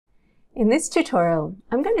In this tutorial,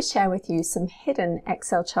 I'm going to share with you some hidden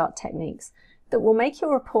Excel chart techniques that will make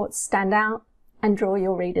your reports stand out and draw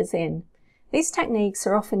your readers in. These techniques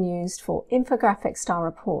are often used for infographic style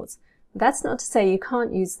reports. That's not to say you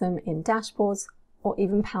can't use them in dashboards or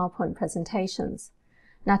even PowerPoint presentations.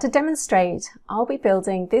 Now, to demonstrate, I'll be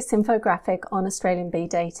building this infographic on Australian bee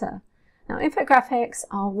data. Now, infographics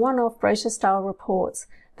are one-off brochure-style reports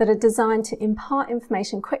that are designed to impart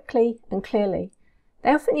information quickly and clearly.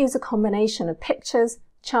 They often use a combination of pictures,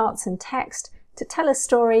 charts and text to tell a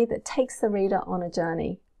story that takes the reader on a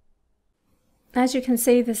journey. As you can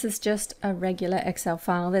see, this is just a regular Excel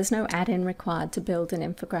file. There's no add-in required to build an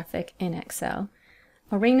infographic in Excel.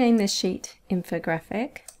 I'll rename this sheet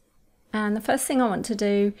Infographic. And the first thing I want to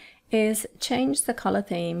do is change the color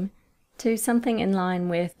theme to something in line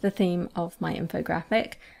with the theme of my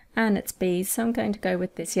infographic, and it's bees, so I'm going to go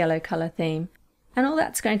with this yellow color theme. And all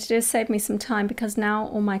that's going to do is save me some time because now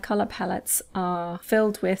all my color palettes are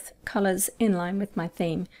filled with colors in line with my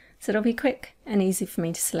theme, so it'll be quick and easy for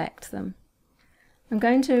me to select them. I'm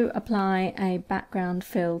going to apply a background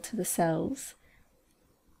fill to the cells,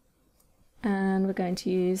 and we're going to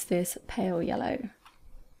use this pale yellow.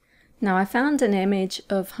 Now, I found an image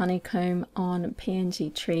of honeycomb on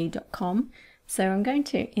pngtree.com, so I'm going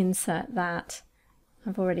to insert that.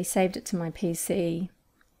 I've already saved it to my PC,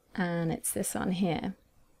 and it's this one here.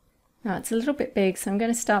 Now, it's a little bit big, so I'm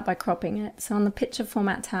going to start by cropping it. So on the picture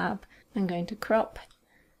format tab, I'm going to crop,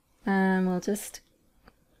 and we'll just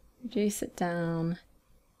reduce it down,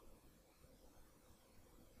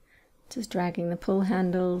 just dragging the pull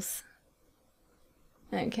handles.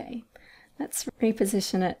 Okay, let's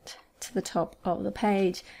reposition it to the top of the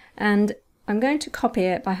page, and I'm going to copy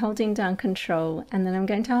it by holding down Control, and then I'm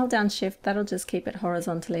going to hold down Shift. That'll just keep it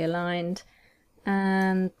horizontally aligned,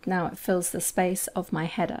 and now it fills the space of my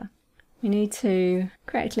header. We need to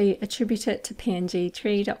correctly attribute it to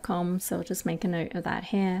pngtree.com, so I'll just make a note of that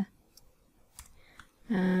here,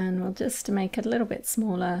 and we'll just make it a little bit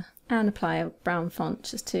smaller and apply a brown font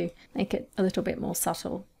just to make it a little bit more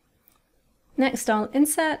subtle. Next, I'll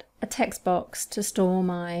insert a text box to store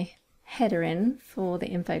my header in for the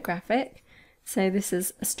infographic. So this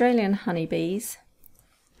is Australian honeybees,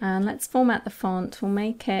 and let's format the font. We'll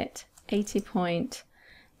make it 80 point,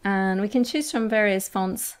 and we can choose from various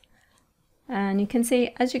fonts, and you can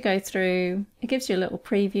see as you go through it gives you a little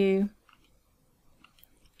preview.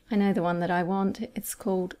 I know the one that I want. It's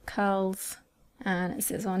called Curls, and it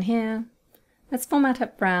says on here. Let's format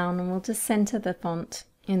it brown, and we'll just center the font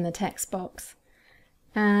in the text box.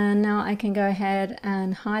 And now I can go ahead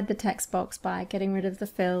and hide the text box by getting rid of the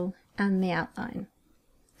fill and the outline.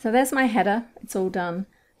 So there's my header, it's all done.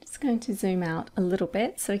 Just going to zoom out a little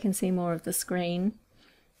bit so we can see more of the screen.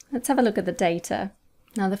 Let's have a look at the data.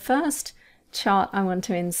 Now, the first chart I want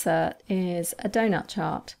to insert is a donut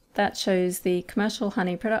chart that shows the commercial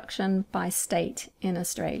honey production by state in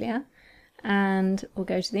Australia. And we'll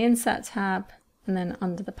go to the Insert tab, and then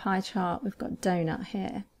under the pie chart we've got donut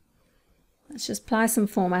here. Let's just apply some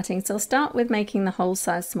formatting. So I'll start with making the whole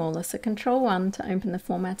size smaller. So Control-1 to open the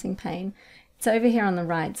formatting pane. It's over here on the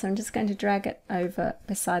right, so I'm just going to drag it over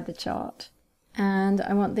beside the chart. And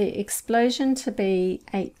I want the explosion to be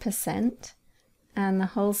 8% and the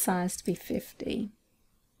whole size to be 50.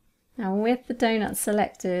 Now, with the donut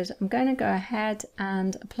selected, I'm going to go ahead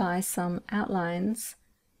and apply some outlines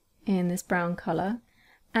in this brown color.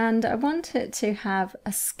 And I want it to have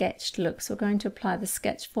a sketched look, so we're going to apply the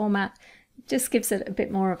sketch format. It just gives it a bit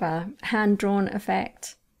more of a hand-drawn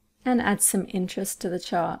effect and adds some interest to the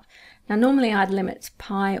chart. Now, normally I'd limit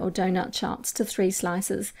pie or donut charts to 3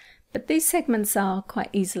 slices, but these segments are quite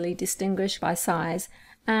easily distinguished by size,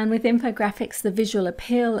 and with infographics, the visual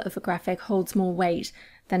appeal of a graphic holds more weight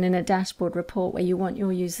than in a dashboard report where you want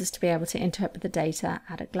your users to be able to interpret the data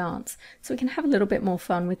at a glance. So we can have a little bit more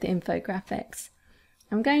fun with the infographics.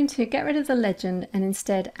 I'm going to get rid of the legend and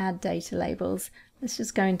instead add data labels. Let's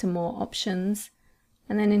just go into more options.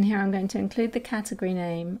 And then in here I'm going to include the category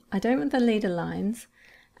name. I don't want the leader lines.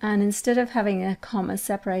 And instead of having a comma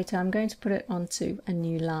separator, I'm going to put it onto a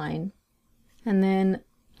new line. And then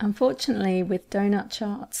unfortunately with donut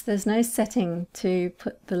charts, there's no setting to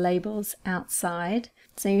put the labels outside.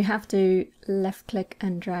 So you have to left click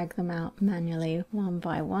and drag them out manually one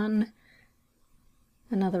by one.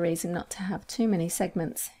 Another reason not to have too many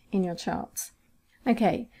segments in your charts.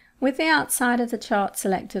 Okay, with the outside of the chart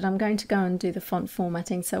selected, I'm going to go and do the font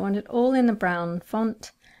formatting. So I want it all in the brown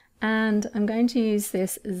font, and I'm going to use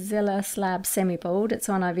this Zilla Slab Semi-Bold. It's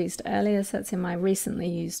one I've used earlier, so it's in my recently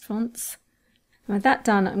used fonts. And with that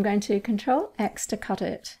done, I'm going to Control X to cut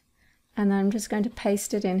it, and then I'm just going to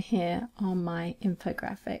paste it in here on my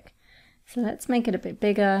infographic. So let's make it a bit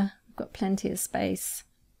bigger. We've got plenty of space.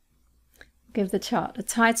 Give the chart a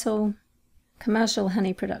title, Commercial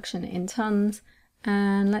Honey Production in Tons,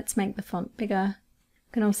 and let's make the font bigger.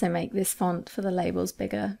 You can also make this font for the labels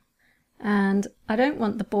bigger. And I don't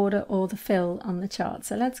want the border or the fill on the chart,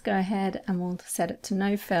 so let's go ahead and we'll set it to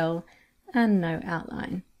no fill and no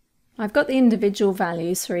outline. I've got the individual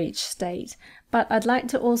values for each state, but I'd like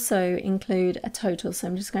to also include a total, so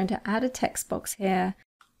I'm just going to add a text box here.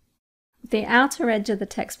 The outer edge of the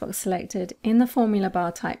text box selected in the formula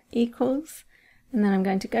bar type equals, and then I'm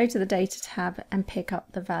going to go to the data tab and pick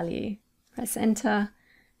up the value. Press enter,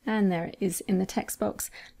 and there it is in the text box.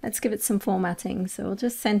 Let's give it some formatting, so we'll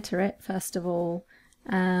just center it first of all,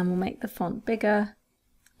 and we'll make the font bigger,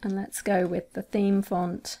 and let's go with the theme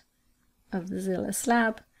font of the Zilla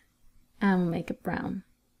slab, and we'll make it brown.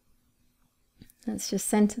 Let's just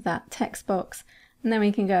center that text box, and then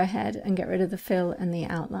we can go ahead and get rid of the fill and the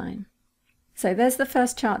outline. So there's the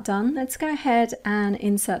first chart done. Let's go ahead and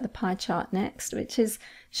insert the pie chart next, which is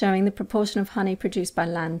showing the proportion of honey produced by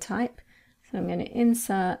land type. So I'm going to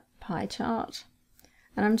insert pie chart,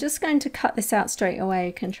 and I'm just going to cut this out straight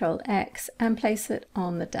away, Control X, and place it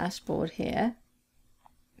on the dashboard here.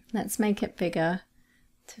 Let's make it bigger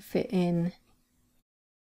to fit in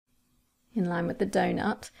line with the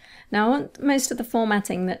donut. Now I want most of the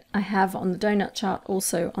formatting that I have on the donut chart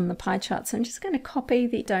also on the pie chart, so I'm just going to copy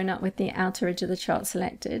the donut with the outer edge of the chart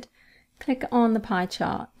selected, click on the pie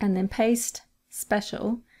chart, and then paste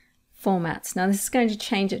Special Formats. Now this is going to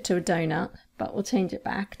change it to a donut, but we'll change it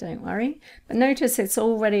back, don't worry. But notice it's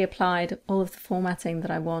already applied all of the formatting that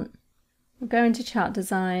I want. We'll go into Chart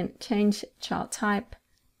Design, change Chart Type,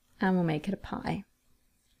 and we'll make it a pie.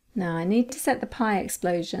 Now I need to set the pie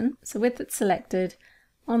explosion, so with it selected,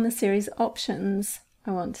 on the series options,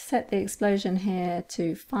 I want to set the explosion here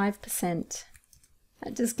to 5%.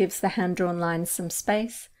 That just gives the hand-drawn lines some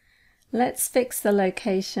space. Let's fix the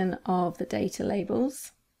location of the data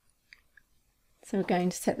labels. So we're going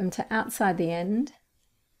to set them to outside the end,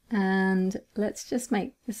 and let's just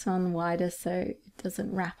make this one wider so it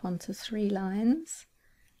doesn't wrap onto 3 lines,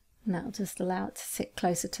 and that'll just allow it to sit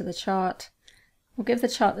closer to the chart. We'll give the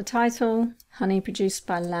chart the title, Honey Produced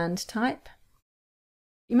by Land Type.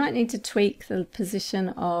 You might need to tweak the position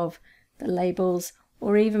of the labels,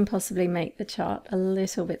 or even possibly make the chart a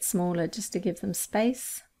little bit smaller just to give them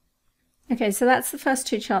space. Okay, so that's the first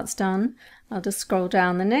 2 charts done. I'll just scroll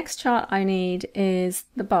down. The next chart I need is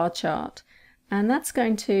the bar chart, and that's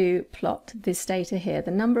going to plot this data here,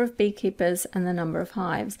 the number of beekeepers and the number of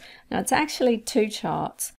hives. Now it's actually 2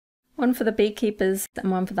 charts. One for the beekeepers and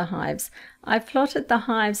one for the hives. I've plotted the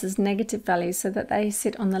hives as negative values so that they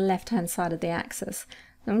sit on the left hand side of the axis.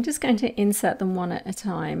 So I'm just going to insert them one at a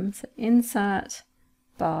time. So insert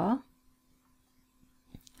bar,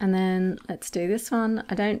 and then let's do this one.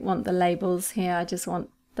 I don't want the labels here, I just want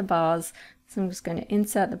the bars. So I'm just going to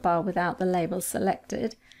insert the bar without the labels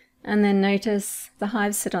selected, and then notice the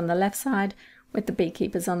hives sit on the left side with the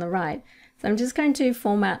beekeepers on the right. So I'm just going to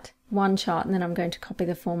format one chart, and then I'm going to copy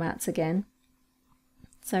the formats again.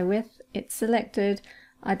 So with it selected,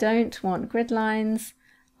 I don't want grid lines,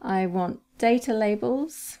 I want data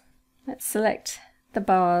labels. Let's select the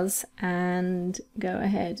bars and go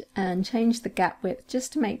ahead and change the gap width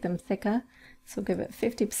just to make them thicker. So we'll give it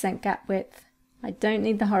 50% gap width. I don't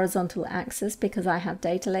need the horizontal axis because I have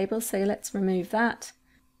data labels, so let's remove that.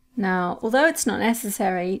 Now, although it's not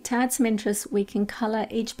necessary, to add some interest, we can color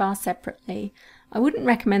each bar separately. I wouldn't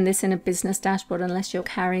recommend this in a business dashboard unless you're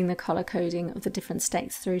carrying the color coding of the different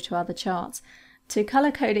states through to other charts. To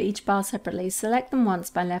color code each bar separately, select them once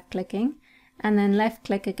by left clicking, and then left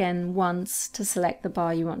click again once to select the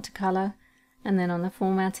bar you want to color. And then on the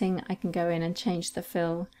formatting, I can go in and change the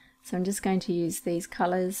fill. So I'm just going to use these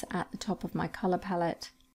colors at the top of my color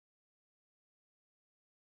palette.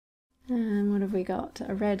 And what have we got?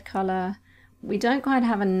 A red color. We don't quite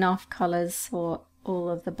have enough colors for all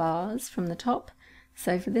of the bars from the top.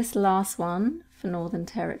 So for this last one, for Northern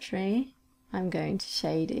Territory, I'm going to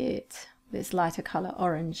shade it this lighter color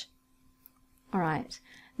orange. Alright,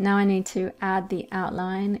 now I need to add the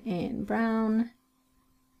outline in brown,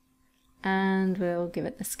 and we'll give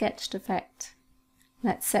it the sketched effect.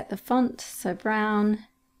 Let's set the font, so brown,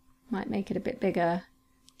 might make it a bit bigger,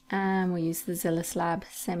 and we'll use the Zilla Slab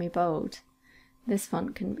semi-bold. This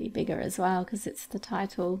font can be bigger as well because it's the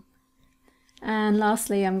title. And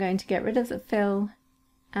lastly, I'm going to get rid of the fill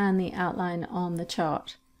and the outline on the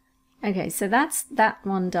chart. Okay, so that's that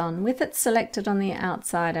one done. With it selected on the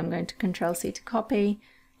outside, I'm going to Control-C to copy,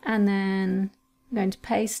 and then I'm going to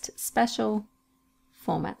paste Special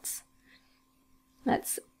Formats.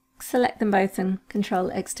 Let's select them both and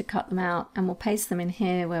Control X to cut them out, and we'll paste them in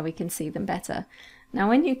here where we can see them better. Now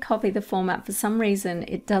when you copy the format, for some reason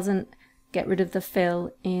it doesn't get rid of the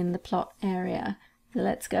fill in the plot area. So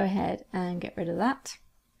let's go ahead and get rid of that.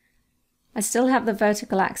 I still have the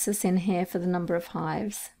vertical axis in here for the number of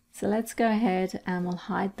hives. So let's go ahead and we'll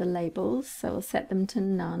hide the labels. So we'll set them to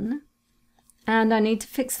none. And I need to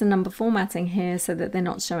fix the number formatting here so that they're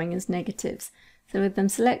not showing as negatives. So with them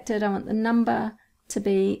selected, I want the number to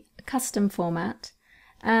be a custom format.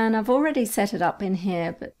 And I've already set it up in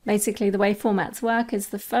here, but basically the way formats work is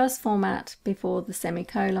the first format before the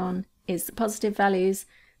semicolon is the positive values,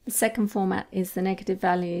 the second format is the negative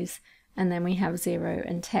values, and then we have 0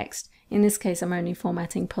 and text. In this case, I'm only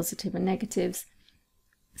formatting positive and negatives.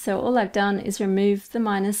 So all I've done is remove the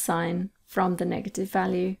minus sign from the negative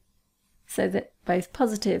value so that both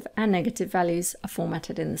positive and negative values are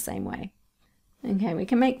formatted in the same way. Okay, we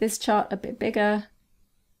can make this chart a bit bigger.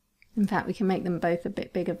 In fact, we can make them both a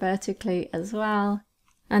bit bigger vertically as well.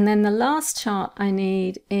 And then the last chart I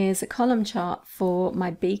need is a column chart for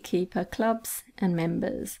my beekeeper clubs and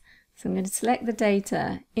members. So I'm going to select the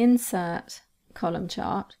data, insert column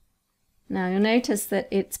chart. Now you'll notice that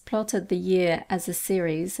it's plotted the year as a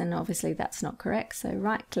series, and obviously that's not correct. So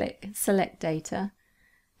right click, select data,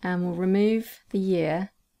 and we'll remove the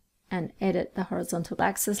year and edit the horizontal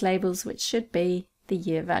axis labels, which should be the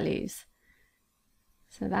year values.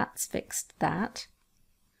 So that's fixed that.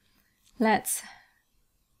 Let's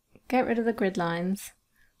get rid of the grid lines.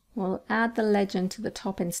 We'll add the legend to the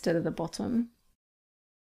top instead of the bottom.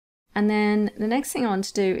 And then the next thing I want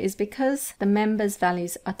to do is, because the members'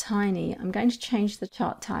 values are tiny, I'm going to change the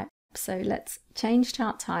chart type. So let's change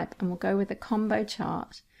chart type and we'll go with a combo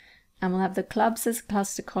chart. And we'll have the clubs as a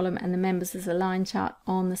cluster column and the members as a line chart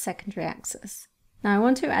on the secondary axis. Now I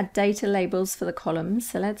want to add data labels for the columns,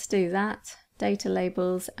 so let's do that. Data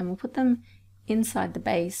labels, and we'll put them inside the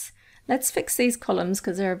base. Let's fix these columns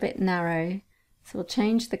because they're a bit narrow. So we'll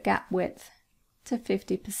change the gap width to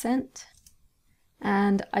 50%.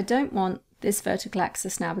 And I don't want this vertical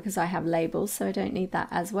axis now because I have labels, so I don't need that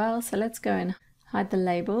as well. So let's go and hide the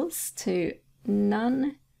labels to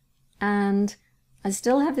none. And I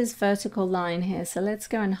still have this vertical line here, so let's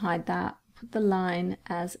go and hide that. Put the line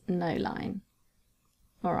as no line.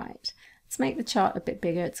 All right, let's make the chart a bit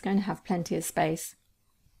bigger. It's going to have plenty of space.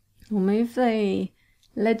 We'll move the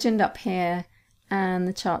legend up here and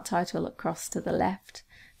the chart title across to the left.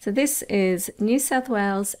 So this is New South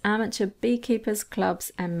Wales Amateur Beekeepers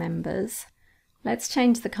Clubs and Members. Let's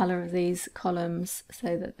change the color of these columns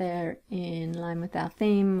so that they're in line with our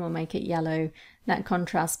theme. We'll make it yellow. That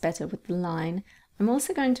contrasts better with the line. I'm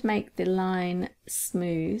also going to make the line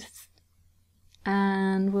smooth,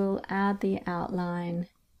 and we'll add the outline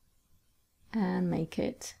and make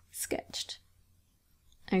it sketched.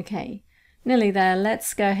 Okay, nearly there.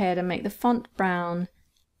 Let's go ahead and make the font brown,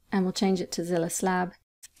 and we'll change it to Zilla Slab,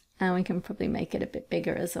 and we can probably make it a bit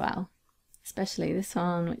bigger as well, especially this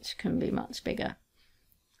one, which can be much bigger.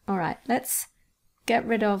 All right, let's get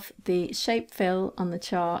rid of the shape fill on the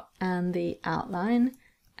chart and the outline,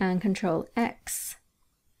 and Control X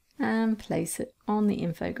and place it on the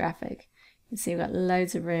infographic. You can see we've got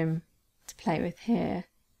loads of room to play with here.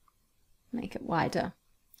 Make it wider.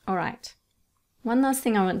 All right. One last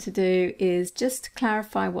thing I want to do is just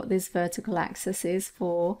clarify what this vertical axis is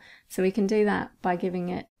for. So we can do that by giving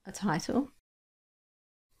it a title.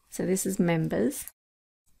 So this is members,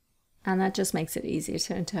 and that just makes it easier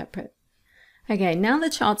to interpret. Okay, now the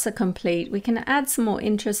charts are complete, we can add some more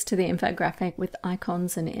interest to the infographic with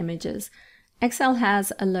icons and images. Excel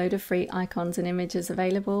has a load of free icons and images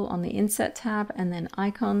available on the Insert tab and then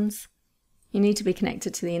Icons. You need to be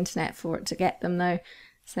connected to the internet for it to get them though.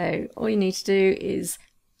 So all you need to do is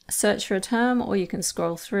search for a term, or you can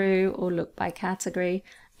scroll through or look by category.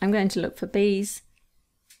 I'm going to look for bees.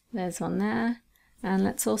 There's one there. And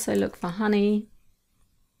let's also look for honey.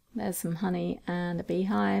 There's some honey and a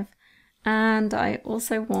beehive. And I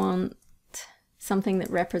also want something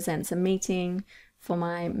that represents a meeting for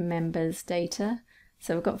my members' data.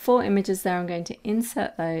 So we've got 4 images there. I'm going to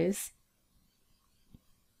insert those.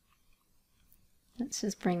 Let's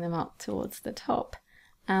just bring them up towards the top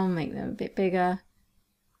and make them a bit bigger.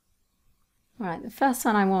 All right, the first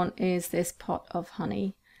one I want is this pot of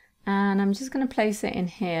honey, and I'm just going to place it in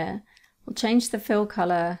here. We'll change the fill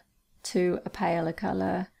color to a paler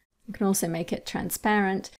color. You can also make it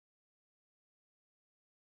transparent.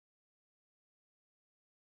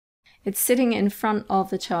 It's sitting in front of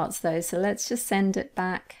the charts though, so let's just send it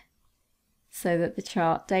back so that the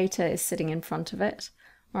chart data is sitting in front of it.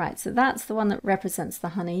 All right, so that's the one that represents the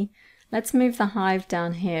honey. Let's move the hive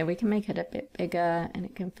down here. We can make it a bit bigger and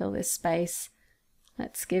it can fill this space.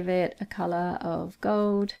 Let's give it a color of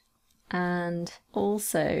gold and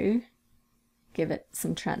also give it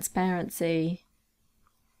some transparency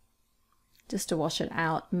just to wash it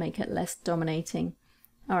out and make it less dominating.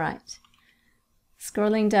 All right,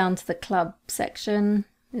 scrolling down to the club section.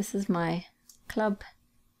 This is my club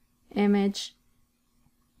image.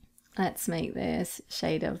 Let's make this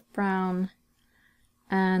shade of brown,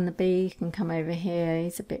 and the bee can come over here.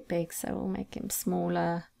 He's a bit big, so we'll make him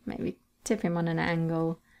smaller, maybe tip him on an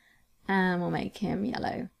angle, and we'll make him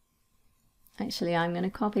yellow. Actually, I'm going to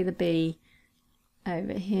copy the bee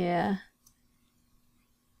over here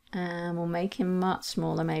and we'll make him much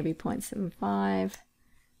smaller, maybe 0.75,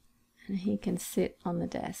 and he can sit on the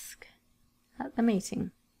desk at the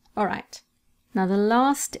meeting. All right, now the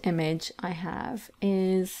last image I have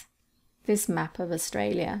is this map of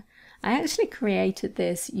Australia. I actually created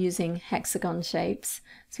this using hexagon shapes.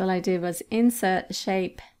 So what I did was insert a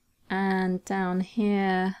shape, and down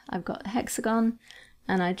here I've got a hexagon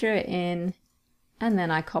and I drew it in and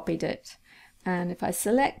then I copied it. And if I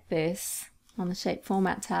select this on the shape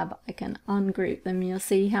format tab, I can ungroup them. You'll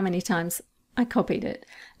see how many times I copied it.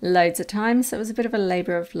 Loads of times, so it was a bit of a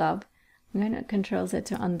labor of love. I'm going to Control Z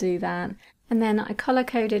to undo that. And then I color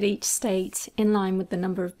coded each state in line with the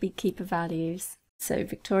number of beekeeper values. So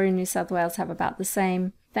Victoria and New South Wales have about the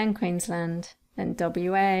same, then Queensland, then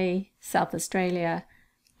WA, South Australia,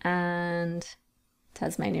 and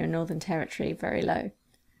Tasmania and Northern Territory very low.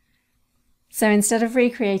 So instead of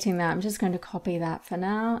recreating that, I'm just going to copy that for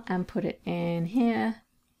now and put it in here,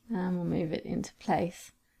 and we'll move it into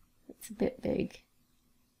place. It's a bit big.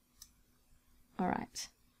 All right.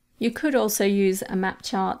 You could also use a map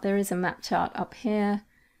chart. There is a map chart up here,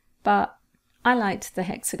 but I liked the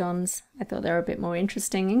hexagons. I thought they were a bit more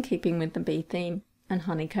interesting in keeping with the bee theme and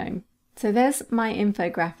honeycomb. So there's my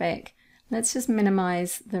infographic. Let's just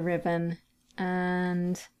minimize the ribbon,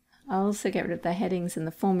 and I'll also get rid of the headings and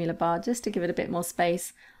the formula bar just to give it a bit more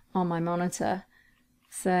space on my monitor.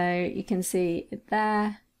 So you can see it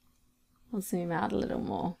there. I'll zoom out a little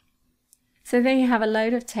more. So there you have a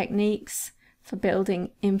load of techniques for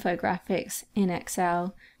building infographics in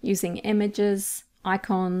Excel using images,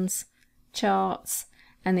 icons, charts,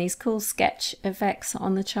 and these cool sketch effects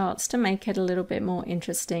on the charts to make it a little bit more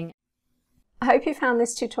interesting. I hope you found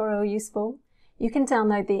this tutorial useful. You can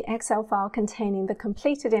download the Excel file containing the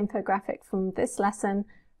completed infographic from this lesson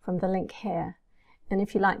from the link here. And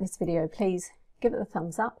if you like this video, please give it a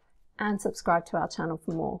thumbs up and subscribe to our channel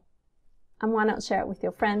for more. And why not share it with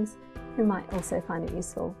your friends who might also find it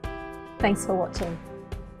useful. Thanks for watching.